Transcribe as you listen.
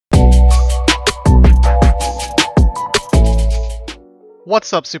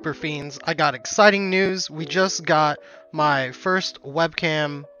What's up, Super Fiends? I got exciting news. We just got my first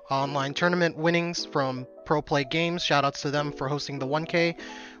webcam online tournament winnings from Pro Play Games. Shoutouts to them for hosting the 1K.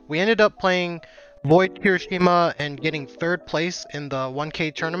 We ended up playing Void Hiroshima and getting third place in the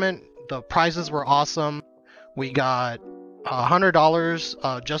 1K tournament. The prizes were awesome. We got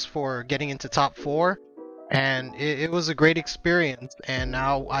 $100 just for getting into top 4, and it was a great experience. And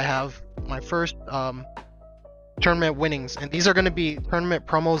now I have my first tournament winnings, and these are going to be tournament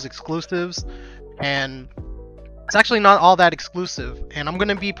promos exclusives, and it's actually not all that exclusive, and I'm going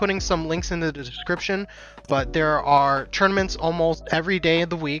to be putting some links in the description, but there are tournaments almost every day of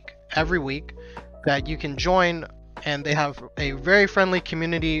the week, every week, that you can join, and they have a very friendly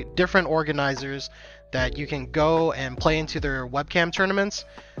community, different organizers that you can go and play into their webcam tournaments.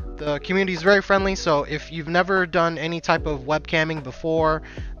 The community is very friendly, so if you've never done any type of webcamming before,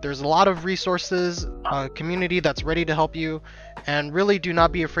 there's a lot of resources, a community that's ready to help you, and really do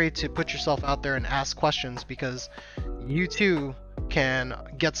not be afraid to put yourself out there and ask questions, because you too can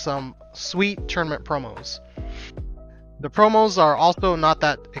get some sweet tournament promos. The promos are also not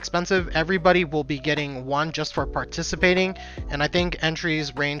that expensive. Everybody will be getting one just for participating, and I think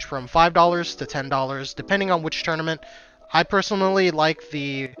entries range from $5 to $10 depending on which tournament. I personally like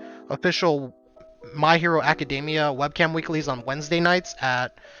the official My Hero Academia webcam weeklies on Wednesday nights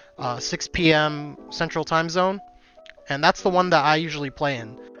at 6 p.m. Central Time Zone, and that's the one that I usually play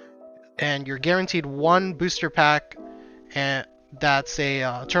in. And you're guaranteed one booster pack, and that's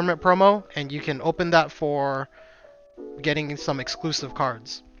a tournament promo, and you can open that for getting some exclusive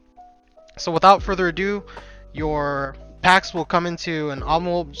cards. So without further ado, your packs will come into an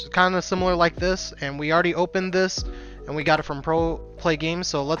envelope kind of similar like this, and we already opened this and we got it from Pro Play Games.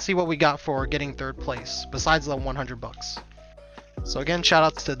 So let's see what we got for getting third place besides the 100 bucks. So again, shout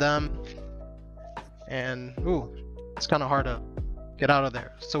outs to them. And ooh, it's kind of hard to get out of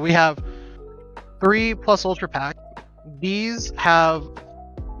there. So we have 3 plus ultra pack. These have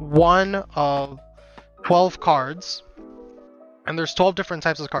one of 12 cards, and there's 12 different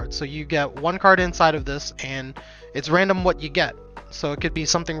types of cards. So you get one card inside of this, and it's random what you get. So it could be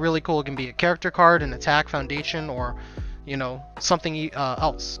something really cool. It can be a character card, an attack, foundation, or you know, something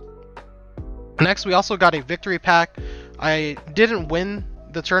else. Next, we also got a victory pack. I didn't win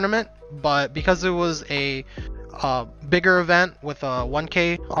the tournament, but because it was a bigger event with a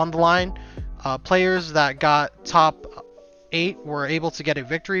 1K on the line, players that got top 8 were able to get a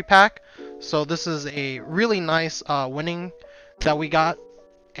victory pack. So this is a really nice winning that we got,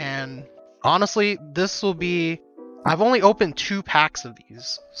 and honestly, this will be, I've only opened 2 packs of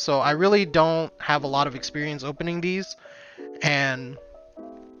these, so I really don't have a lot of experience opening these, and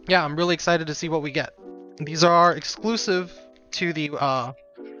yeah, I'm really excited to see what we get. These are exclusive to the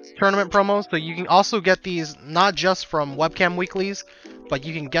tournament promos, so you can also get these not just from webcam weeklies, but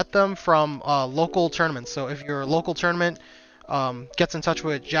you can get them from local tournaments. So if your local tournament gets in touch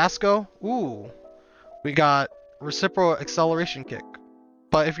with Jasco, ooh, we got reciprocal acceleration kick.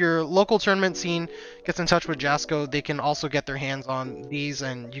 But if your local tournament scene gets in touch with Jasco, they can also get their hands on these,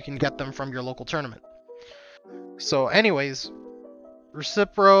 and you can get them from your local tournament. So anyways,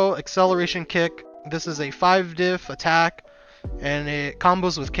 reciprocal acceleration kick, this is a 5 diff attack, and it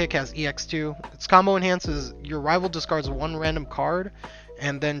combos with kick, has EX2. Its combo enhances your rival discards 1 random card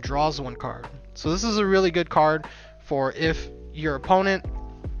and then draws 1 card. So this is a really good card for if your opponent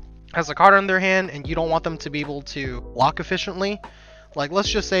has a card in their hand and you don't want them to be able to block efficiently. Like, let's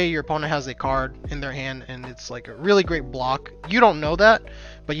just say your opponent has a card in their hand and it's like a really great block. You don't know that,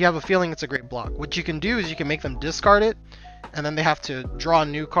 but you have a feeling it's a great block. What you can do is you can make them discard it, and then they have to draw a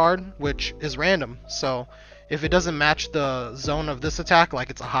new card, which is random. So if it doesn't match the zone of this attack, like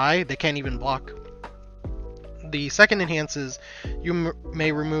it's a high, they can't even block. The second enhances, you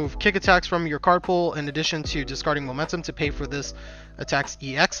may remove kick attacks from your card pool in addition to discarding momentum to pay for this attack's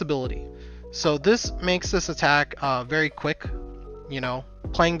EX ability. So this makes this attack very quick. You know,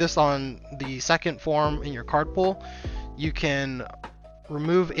 playing this on the second form in your card pool, you can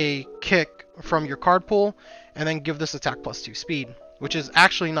remove a kick from your card pool and then give this attack +2 speed, which is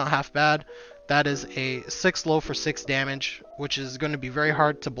actually not half bad. That is a 6 low for 6 damage, which is going to be very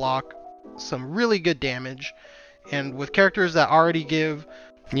hard to block. Some really good damage. And with characters that already give,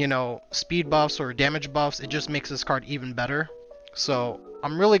 you know, speed buffs or damage buffs, it just makes this card even better. So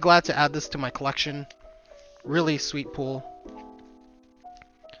I'm really glad to add this to my collection. Really sweet pool.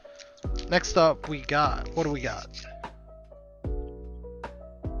 Next up, we got, what do we got?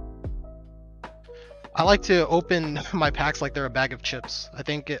 I like to open my packs like they're a bag of chips. I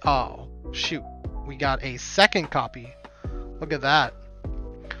think oh shoot, we got a second copy. Look at that.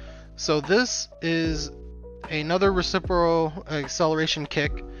 So this is another reciprocal acceleration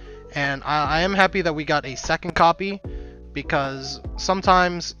kick, and I am happy that we got a second copy, because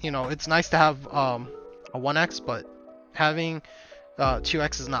sometimes, you know, it's nice to have a 1x, but having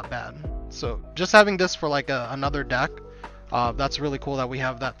 2x is not bad. So just having this for like another deck, that's really cool that we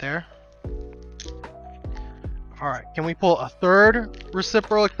have that there. Alright, can we pull a third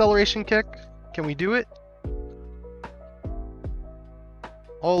reciprocal acceleration kick? Can we do it?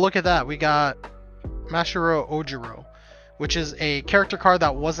 Oh, look at that. We got Mashiro Ojiro, which is a character card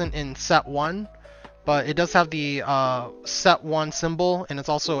that wasn't in set 1, but it does have the set 1 symbol, and it's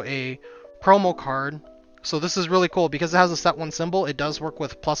also a promo card. So this is really cool because it has a set 1 symbol. It does work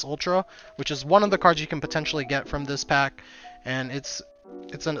with Plus Ultra, which is one of the cards you can potentially get from this pack, and it's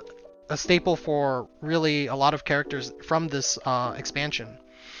a staple for really a lot of characters from this expansion.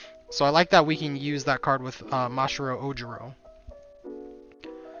 So I like that we can use that card with Mashiro Ojiro.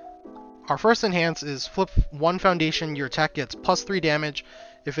 Our first enhance is flip 1 foundation, your attack gets +3 damage.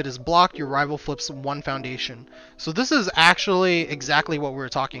 If it is blocked, your rival flips 1 foundation. So this is actually exactly what we were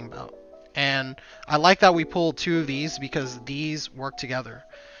talking about. And I like that we pulled 2 of these because these work together.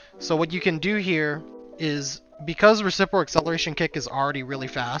 So what you can do here is, because reciprocal acceleration kick is already really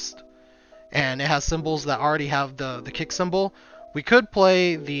fast, and it has symbols that already have the kick symbol, we could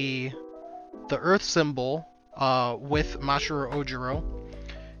play the earth symbol with Mashiro Ojiro.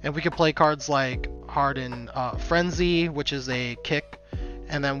 And we could play cards like Hardened Frenzy, which is a kick.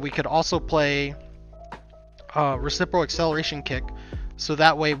 And then we could also play Reciprocal Acceleration Kick. So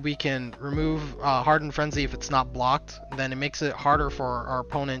that way we can remove Hardened Frenzy if it's not blocked. Then it makes it harder for our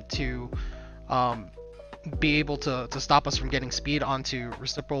opponent to be able to stop us from getting speed onto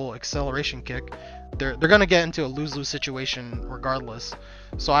Reciprocal Acceleration Kick. They're going to get into a lose-lose situation regardless.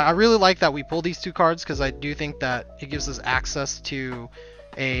 So I really like that we pull these 2 cards, because I do think that it gives us access to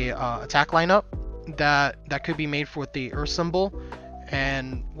a attack lineup that could be made with the earth symbol.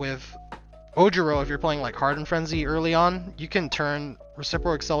 And with Ojiro, if you're playing like Hardened Frenzy early on, you can turn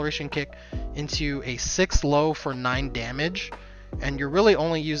Reciprocal Acceleration Kick into a 6 low for 9 damage, and you're really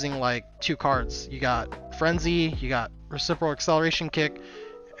only using like 2 cards. You got Frenzy, you got Reciprocal Acceleration Kick,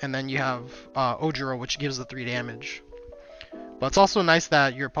 and then you have Ojiro, which gives the 3 damage. But it's also nice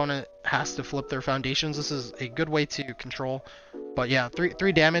that your opponent has to flip their foundations. This is a good way to control. But yeah,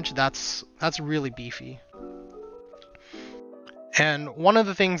 3 damage, that's really beefy. And one of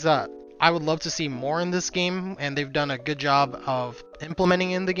the things that I would love to see more in this game, and they've done a good job of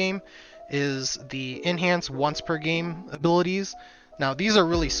implementing in the game, is the enhance once per game abilities. Now these are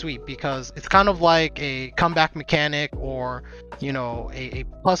really sweet because it's kind of like a comeback mechanic, or you know, a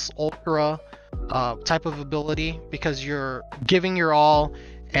plus ultra type of ability, because you're giving your all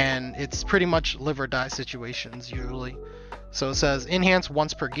and it's pretty much live or die situations usually. So it says enhance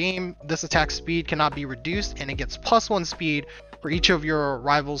once per game. This attack speed cannot be reduced, and it gets +1 speed for each of your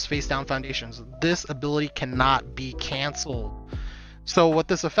rivals face down foundations. This ability cannot be cancelled. So what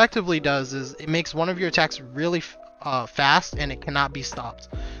this effectively does is it makes one of your attacks really fast, and it cannot be stopped.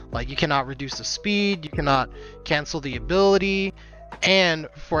 Like, you cannot reduce the speed, you cannot cancel the ability, and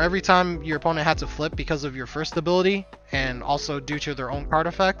for every time your opponent had to flip because of your first ability, and also due to their own card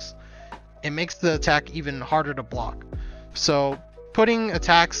effects, it makes the attack even harder to block. So putting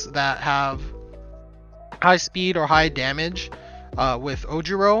attacks that have high speed or high damage with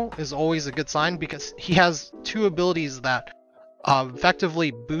Ojiro is always a good sign, because he has 2 abilities that effectively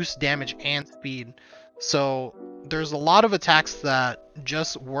boost damage and speed. So there's a lot of attacks that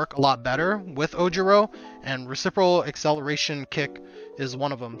just work a lot better with Ojiro, and Reciprocal Acceleration Kick is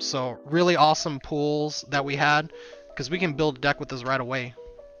one of them. So really awesome pulls that we had, because we can build a deck with this right away.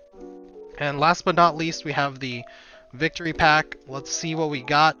 And last but not least, we have the Victory Pack. Let's see what we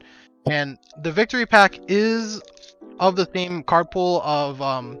got. And the Victory Pack is of the same card pool of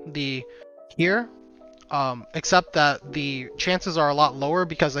the here, except that the chances are a lot lower,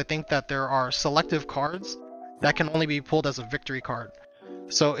 because I think that there are selective cards that can only be pulled as a victory card.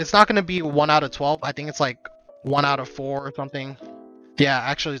 So it's not going to be 1 out of 12. I think it's like 1 out of 4 or something. Yeah,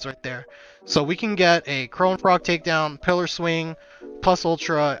 actually it's right there. So we can get a Crone Frog Takedown, Pillar Swing, Plus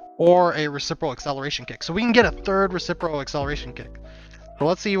Ultra, or a Reciprocal Acceleration Kick. So we can get a 3rd Reciprocal Acceleration Kick. So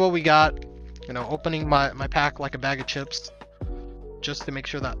let's see what we got. You know, opening my pack like a bag of chips, just to make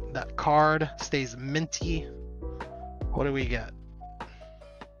sure that that card stays minty. What do we get?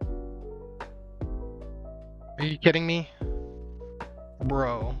 Are you kidding me?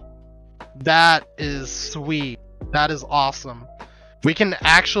 Bro, that is sweet. That is awesome. We can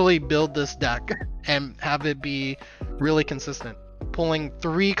actually build this deck and have it be really consistent. Pulling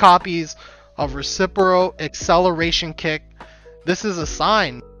 3 copies of Reciprocal Acceleration Kick. This is a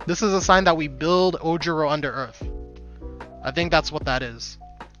sign. This is a sign that we build Ojiro under Earth. I think that's what that is.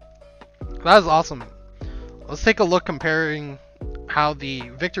 That is awesome. Let's take a look comparing how the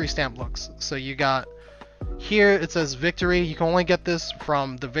victory stamp looks. So you got here, it says victory. You can only get this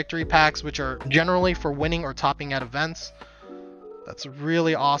from the victory packs, which are generally for winning or topping at events. That's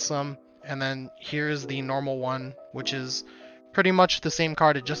really awesome. And then here's the normal one, which is pretty much the same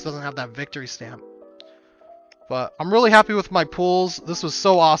card. It just doesn't have that victory stamp. But I'm really happy with my pulls. This was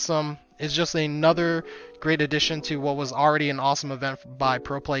so awesome. It's just another great addition to what was already an awesome event by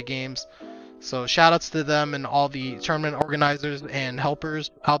Pro Play Games. So shoutouts to them and all the tournament organizers and helpers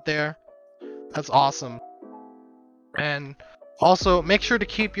out there. That's awesome. And also make sure to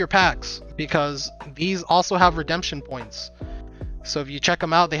keep your packs, because these also have redemption points. So if you check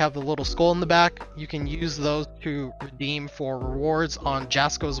them out, they have the little skull in the back. You can use those to redeem for rewards on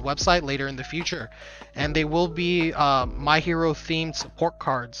Jasco's website later in the future. And they will be My Hero themed support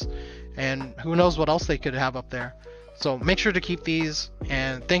cards. And who knows what else they could have up there. So make sure to keep these.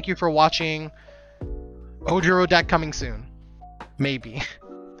 And thank you for watching. Ojiro deck coming soon. Maybe.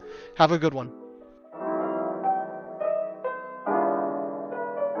 Have a good one.